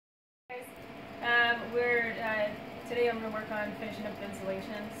Today I'm going to work on finishing up the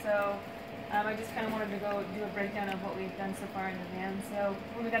insulation. So I just kind of wanted to go do a breakdown of what we've done so far in the van. So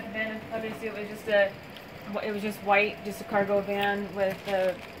when we got the van, obviously it was just white, just a cargo van with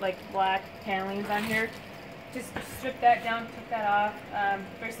like black panelings on here. Just stripped that down, took that off.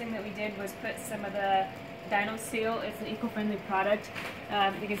 First thing that we did was put some of the Dino Seal. It's an eco-friendly product.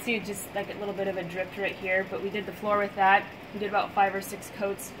 You can see it just like a little bit of a drip right here, but we did the floor with that. We did about 5 or 6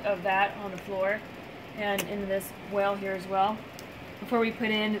 coats of that on the floor and in this well here as well, before we put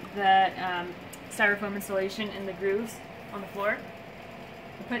in the styrofoam insulation in the grooves on the floor.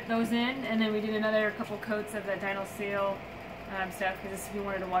 We put those in, and then we did another couple coats of the Dino Seal stuff, because we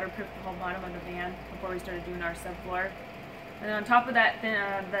wanted to waterproof the whole bottom of the van before we started doing our subfloor. And then on top of that,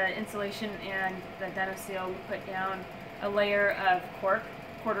 the insulation and the Dino Seal, we put down a layer of cork,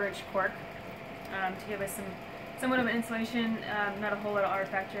 1/4-inch cork, to give us somewhat of an insulation, not a whole lot of R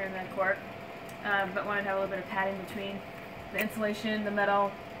factor in the cork, but wanted to have a little bit of padding between the insulation, the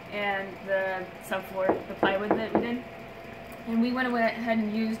metal, and the subfloor, the plywood that we did. And we went ahead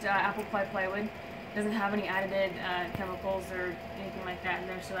and used apple ply plywood. It doesn't have any added chemicals or anything like that in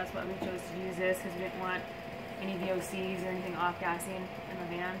there, so that's why we chose to use this, because we didn't want any VOCs or anything off-gassing in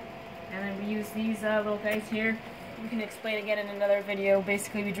the van. And then we use these little guys here. We can explain again in another video.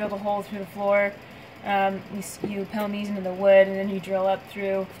 Basically, we drilled a hole through the floor. You pound these into the wood, and then you drill up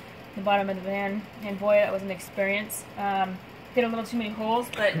through the bottom of the van. And boy, that was an experience. Did a little too many holes,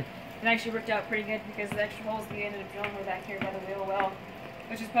 but it actually worked out pretty good, because the extra holes we ended up drilling were back here by the wheel well,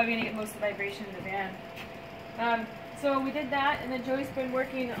 which is probably going to get most of the vibration in the van. So we did that, and then Joey's been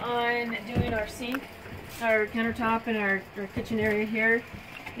working on doing our sink, our countertop, and our kitchen area here,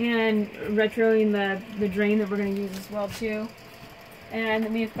 and retroing the drain that we're going to use as well too. And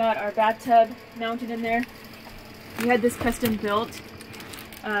then we've got our bathtub mounted in there. We had this custom built,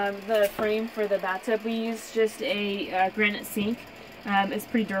 the frame for the bathtub. We used just a granite sink. It's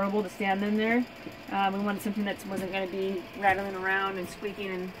pretty durable to stand in there. We wanted something that wasn't going to be rattling around and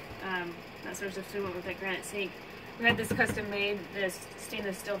squeaking and that sort of stuff, so we went with that granite sink. We had this custom made, this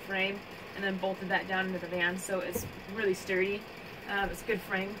stainless steel frame, and then bolted that down into the van, so it's really sturdy. It's a good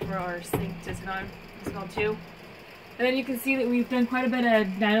frame for our sink to sit on as well too. And then you can see that we've done quite a bit of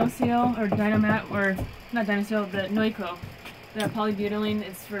Dino Seal, or Dynomat, or not Dino Seal, the Noiko. The polybutylene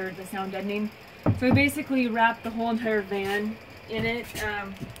is for the sound deadening. So we basically wrapped the whole entire van in it.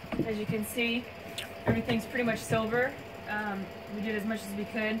 As you can see, everything's pretty much silver. We did as much as we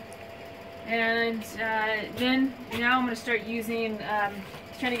could. And then now I'm going to start using,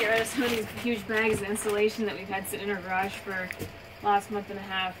 trying to get rid of some of these huge bags of insulation that we've had sitting in our garage for the last month and a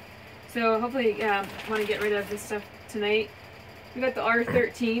half. So hopefully want to get rid of this stuff tonight. We got the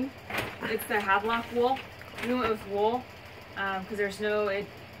R13. It's the Havelock wool. We went with wool because there's no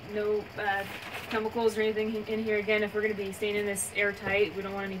chemicals or anything in here. Again, if we're going to be staying in this airtight, we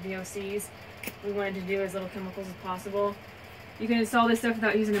don't want any VOCs. We wanted to do as little chemicals as possible. You can install this stuff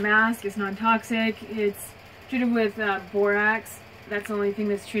without using a mask. It's non-toxic. It's treated with borax. That's the only thing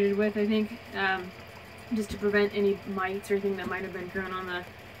that's treated with, I think, just to prevent any mites or anything that might have been grown on the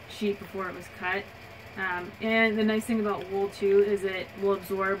sheet before it was cut. And the nice thing about wool too is it will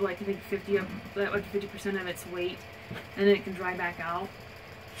absorb, like, I think 50% of its weight, and then it can dry back out.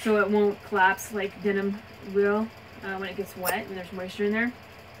 So it won't collapse like denim will when it gets wet and there's moisture in there.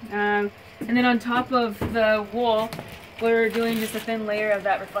 And then on top of the wool, we're doing just a thin layer of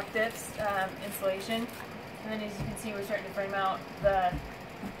that reflective insulation. And then as you can see, we're starting to frame out the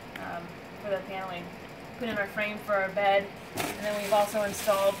for the paneling. Put in our frame for our bed, and then we've also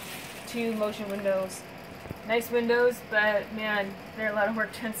installed 2 motion windows. Nice windows, but man, they're a lot of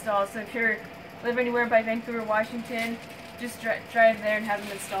work to install. So if you live anywhere by Vancouver, Washington, just drive there and have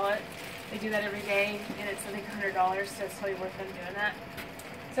them install it. They do that every day, and it's I think $100, so it's totally worth them doing that.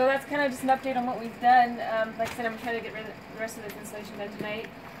 So that's kind of just an update on what we've done. Like I said, I'm trying to get rid of the rest of this installation done tonight,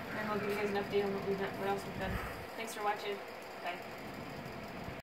 and we'll give you guys an update on what else we've done. Thanks for watching. Bye.